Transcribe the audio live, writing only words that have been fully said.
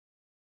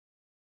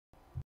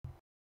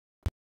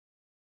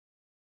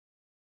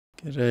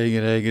G'day,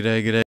 g'day,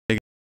 g'day, g'day.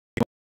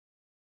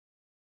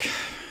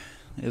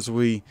 As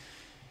we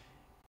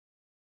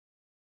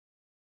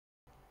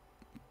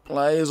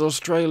play as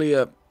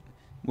Australia,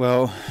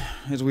 well,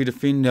 as we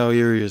defend our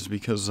areas,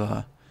 because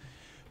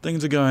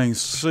things are going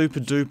super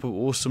duper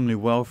awesomely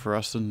well for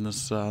us in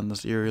this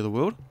area of the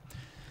world.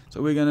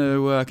 So we're going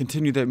to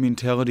continue that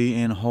mentality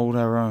and hold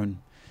our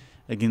own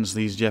against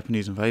these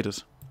Japanese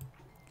invaders.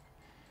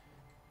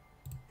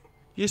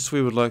 Yes,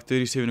 we would like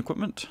 37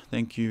 equipment.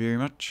 Thank you very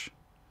much.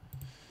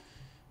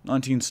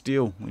 19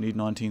 steel. We need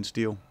 19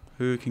 steel.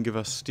 Who can give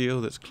us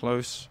steel that's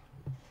close?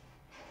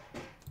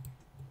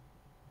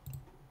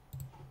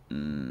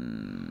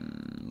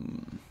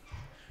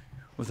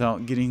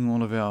 Without getting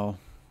all of our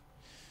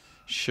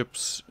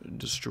ships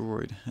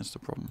destroyed. That's the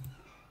problem.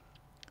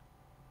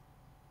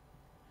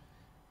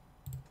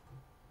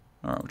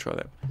 Alright, we'll try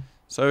that.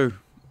 So,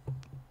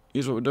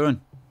 here's what we're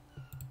doing.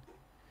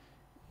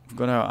 We've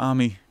got our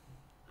army.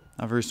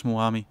 A very small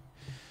army.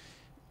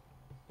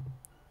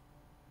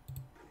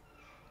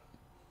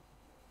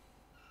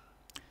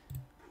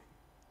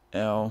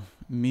 Our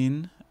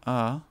men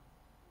are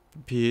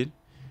prepared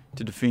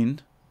to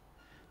defend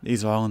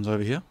these islands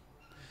over here,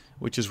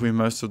 which is where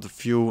most of the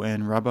fuel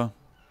and rubber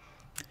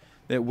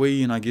that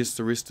we and I guess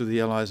the rest of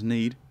the allies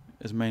need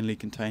is mainly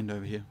contained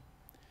over here.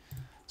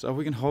 So if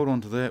we can hold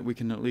on to that, we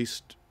can at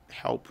least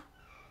help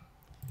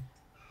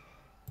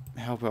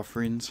our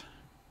friends.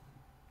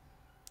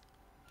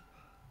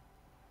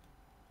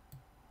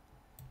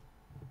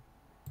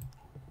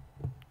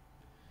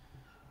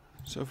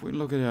 So if we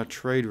look at our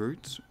trade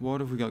routes,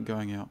 what have we got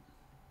going out?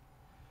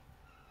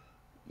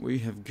 We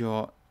have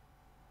got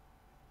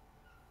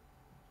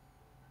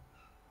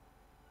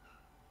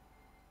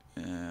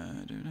I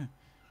don't know.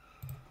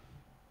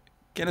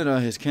 Canada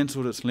has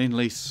cancelled its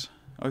Lend-Lease.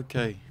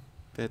 Okay,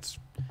 that's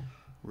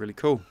really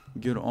cool.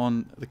 Good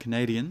on the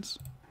Canadians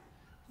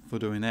for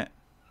doing that.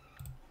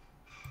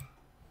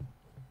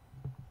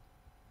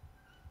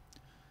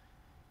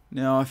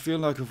 Now I feel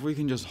like if we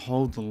can just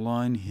hold the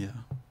line here,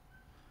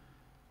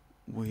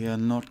 we are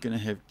not going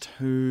to have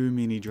too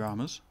many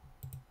dramas.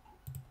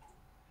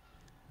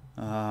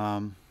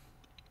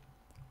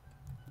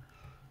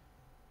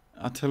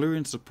 Artillery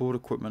and support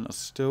equipment are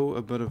still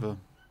a bit of a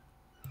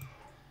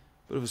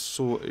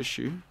sore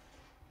issue.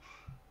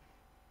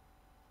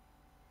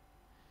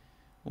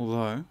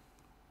 Although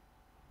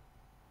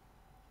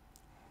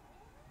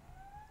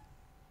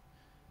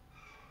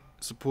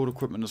support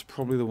equipment is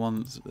probably the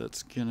one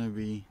that's going to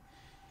be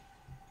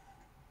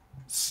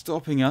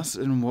stopping us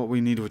in what we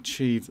need to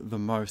achieve the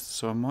most.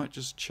 So I might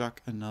just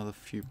chuck another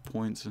few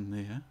points in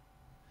there.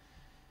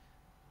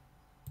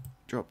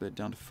 Drop that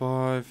down to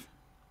 5.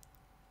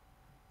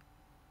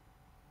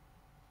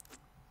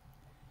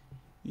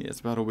 Yeah,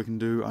 that's about all we can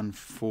do,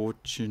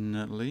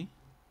 unfortunately.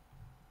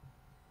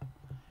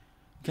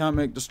 Can't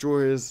make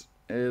destroyers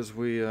as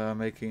we are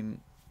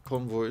making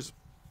convoys.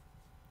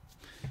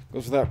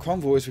 Because without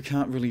convoys we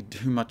can't really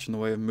do much in the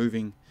way of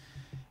moving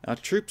our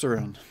troops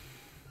around.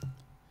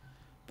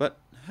 But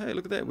hey,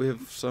 look at that, we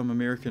have some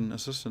American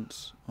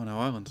assistance on our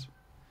islands.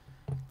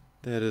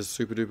 That is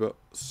super duper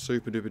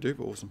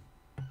awesome.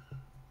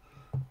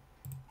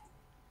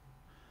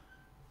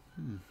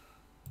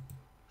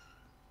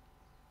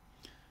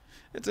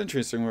 It's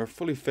interesting, we're a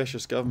fully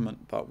fascist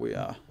government, but we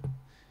are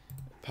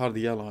part of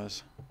the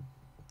Allies.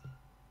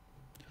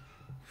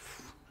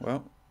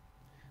 Well,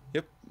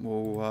 yep,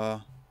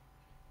 we'll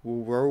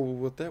roll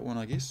with that one,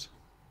 I guess.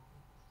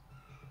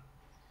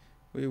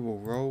 We will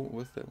roll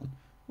with that one.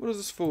 What is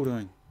this fool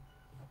doing?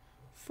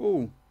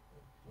 Fool.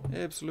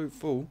 Absolute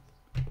fool.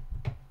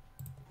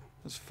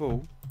 This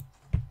fool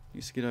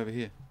needs to get over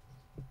here.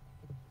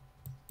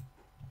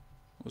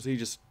 Was he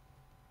just...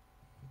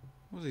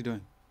 What was he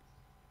doing?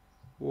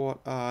 What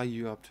are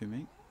you up to,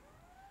 mate?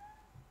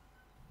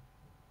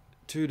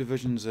 2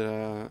 divisions that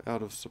are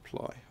out of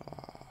supply.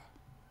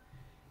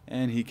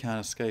 And he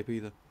can't escape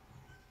either.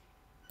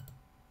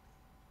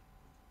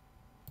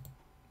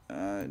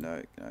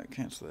 No,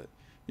 cancel that.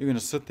 You're going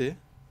to sit there,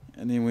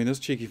 and then when this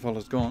cheeky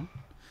fella's gone,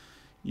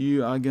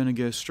 you are going to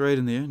go straight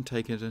in there and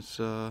take it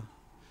as,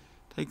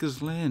 take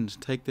his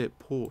land, take that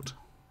port.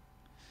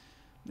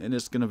 And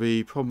it's going to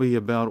be probably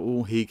about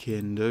all he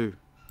can do.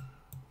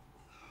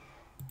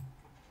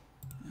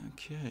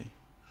 Okay.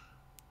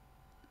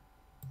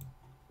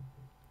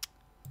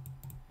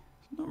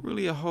 Not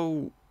really a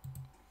whole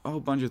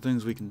bunch of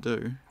things we can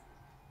do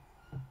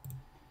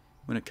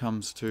when it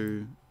comes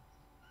to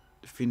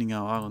defending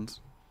our islands.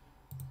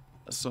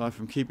 Aside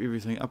from keep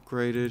everything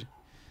upgraded,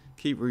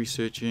 keep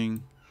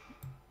researching,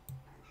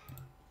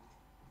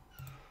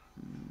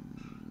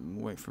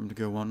 wait for him to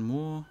go one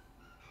more.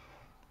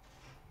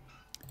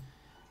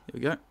 There we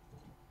go.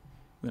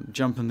 We're going to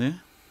jump in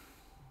there.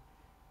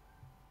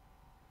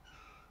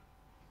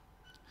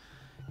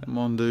 Come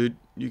on, dude.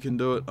 You can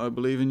do it. I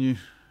believe in you.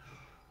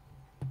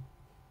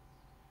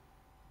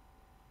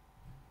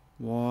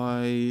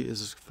 Why is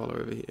this fella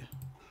over here?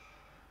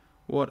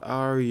 What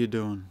are you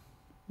doing?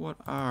 What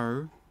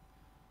are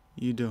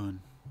you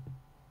doing?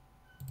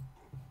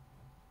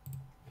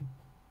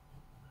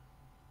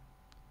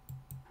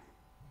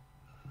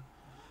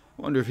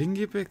 I wonder if he can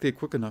get back there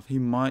quick enough, he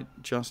might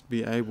just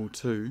be able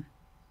to.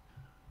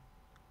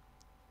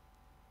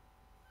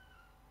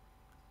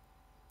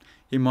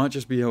 He might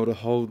just be able to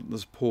hold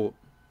this port,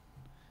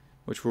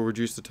 which will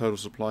reduce the total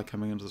supply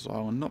coming into this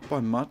island. Not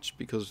by much,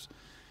 because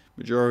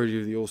majority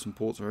of the awesome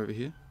ports are over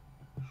here.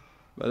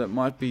 But it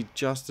might be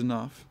just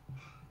enough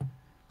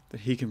that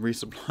he can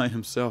resupply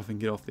himself and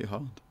get off the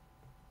island.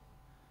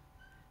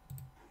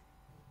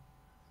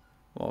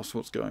 Whilst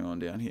what's going on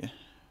down here.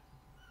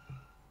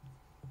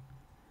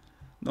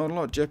 Not a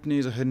lot.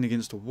 Japanese are heading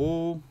against a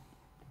wall.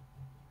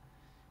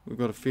 We've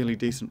got a fairly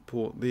decent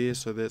port there,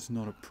 so that's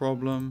not a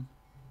problem.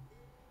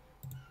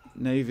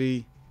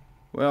 Navy.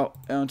 Well,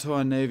 our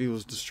entire navy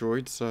was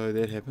destroyed, so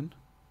that happened.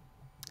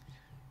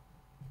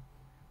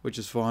 Which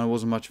is fine. It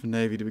wasn't much of a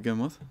navy to begin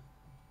with.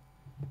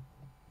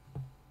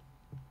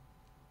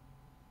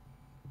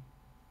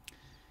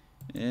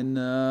 And,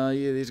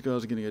 yeah, these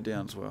guys are going to go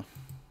down as well.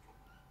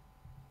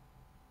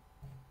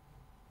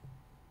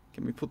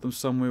 Can we put them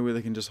somewhere where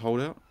they can just hold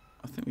out?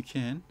 I think we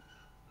can.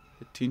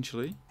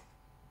 Potentially.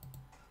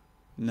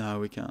 No,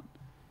 we can't.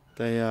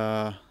 They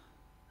are...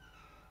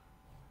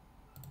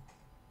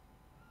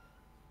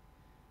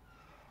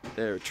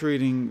 They're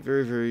retreating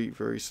very, very,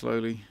 very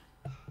slowly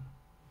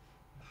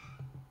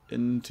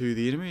into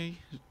the enemy,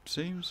 it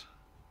seems.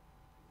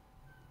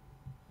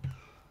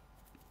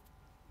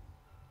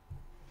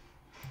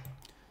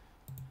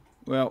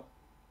 Well,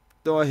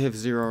 I have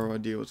zero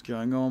idea what's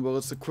going on, but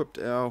let's equip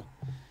our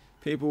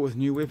people with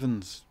new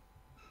weapons.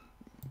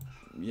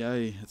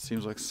 Yay, it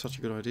seems like such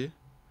a good idea.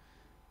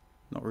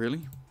 Not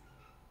really.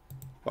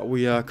 But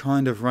we are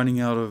kind of running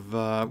out of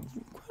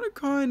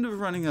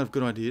running out of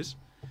good ideas.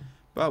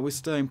 But we're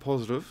staying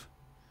positive.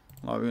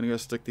 Like, we're going to go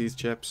stick these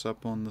chaps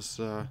up on this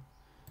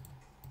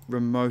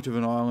remote of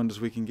an island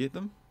as we can get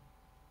them.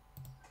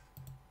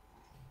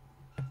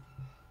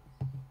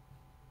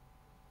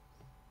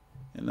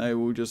 And they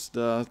will just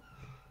do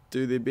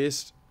their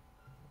best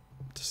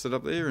to sit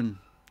up there and...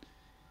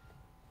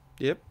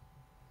 Yep.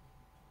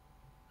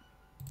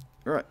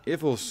 Alright, Air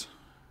Force.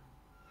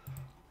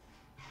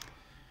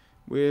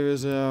 Where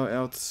is our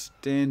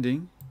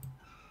outstanding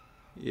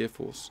Air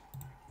Force?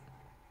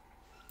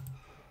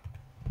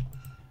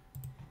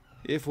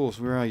 Air Force,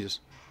 where are you?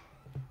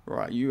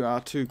 Right, you are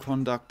to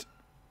conduct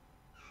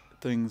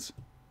things.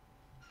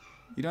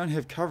 You don't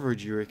have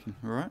coverage, you reckon,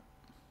 right?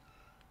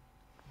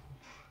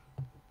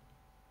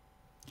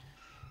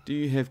 Do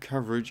you have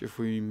coverage if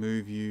we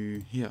move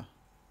you here?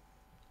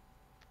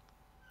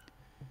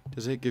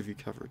 Does that give you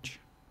coverage?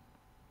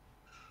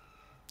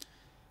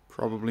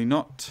 Probably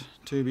not,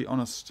 to be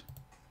honest.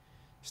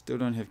 Still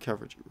don't have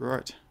coverage.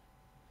 Right.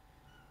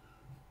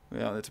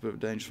 Well, that's a bit of a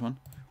dangerous one.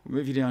 We'll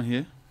move you down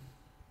here.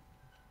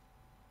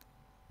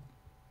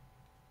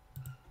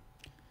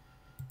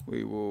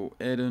 We will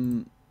add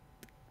in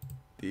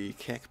the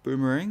CAC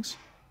boomerangs.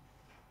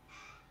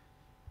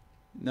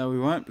 No, we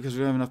won't, because we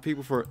don't have enough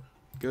people for it.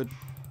 Good.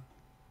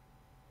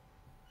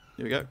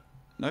 Here we go.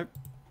 Nope.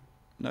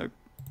 Nope.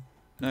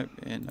 Nope.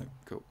 And nope.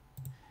 Cool.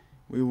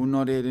 We will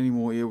not add any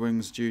more air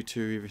wings due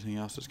to everything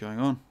else that's going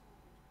on.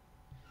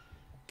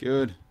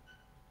 Good.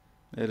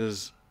 That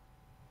is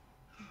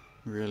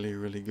really,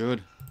 really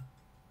good.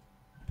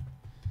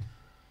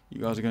 You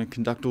guys are going to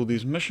conduct all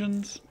these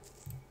missions.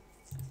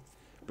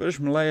 British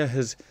Malaya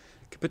has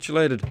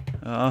capitulated.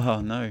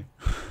 Ah, no.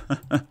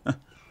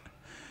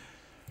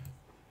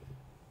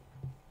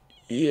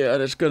 Yeah,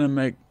 that's going to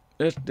make...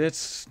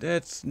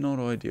 That's not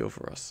ideal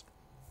for us.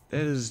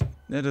 That is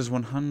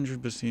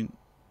 100%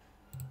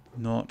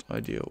 not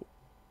ideal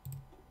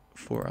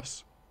for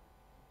us.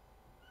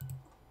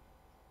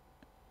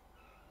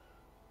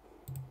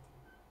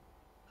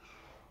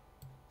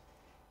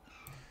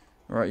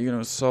 Alright, you're going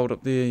to assault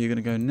up there. You're going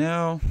to go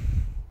now.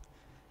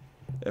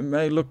 It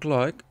may look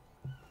like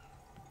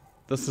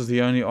this is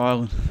the only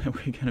island that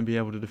we're going to be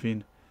able to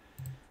defend.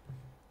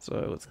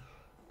 So let's...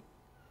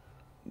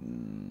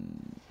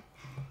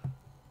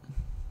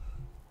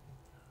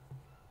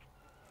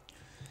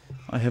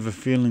 I have a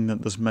feeling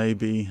that this may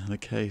be the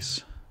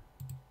case.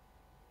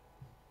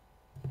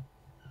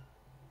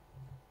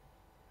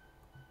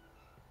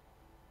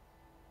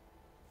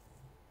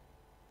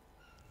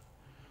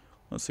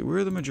 Let's see, where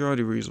are the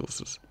majority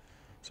resources?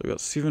 So we've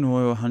got 7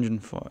 oil,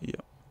 105, yeah.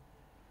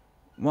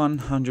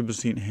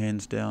 100%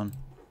 hands down.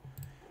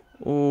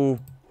 All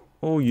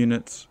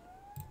units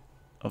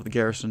of the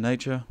garrison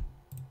nature.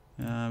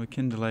 We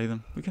can delay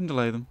them. But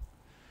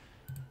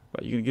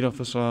you're going to get off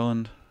this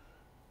island.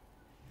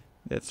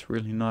 That's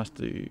really nice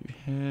to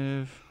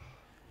have.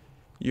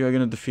 You are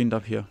going to defend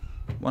up here.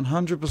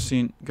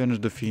 100% going to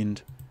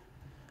defend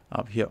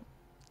up here.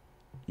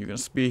 You're going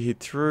to spearhead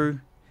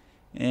through.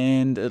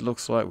 And it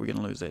looks like we're going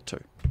to lose that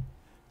too.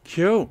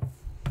 Cool.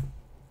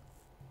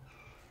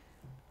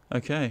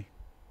 Okay.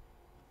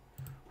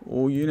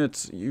 All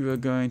units, you are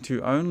going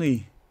to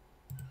only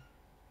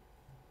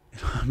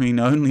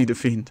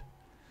defend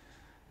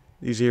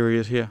these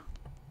areas here.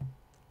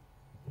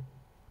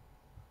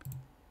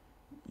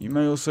 You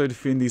may also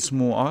defend these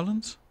small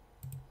islands.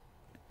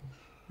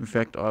 In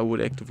fact, I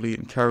would actively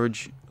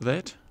encourage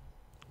that.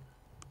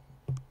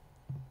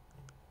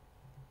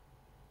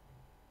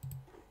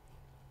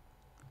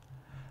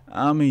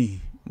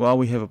 Army, while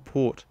we have a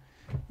port,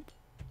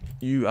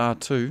 you are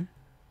to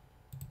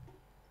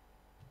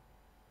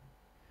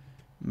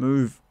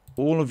move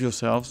all of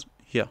yourselves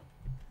here.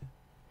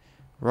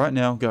 Right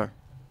now, go.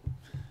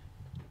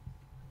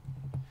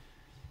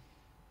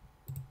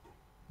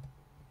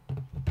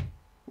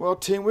 Well,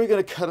 team, we're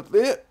going to cut it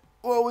there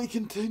while we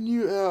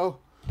continue our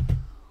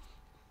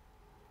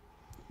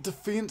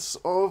defense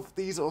of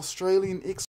these Australian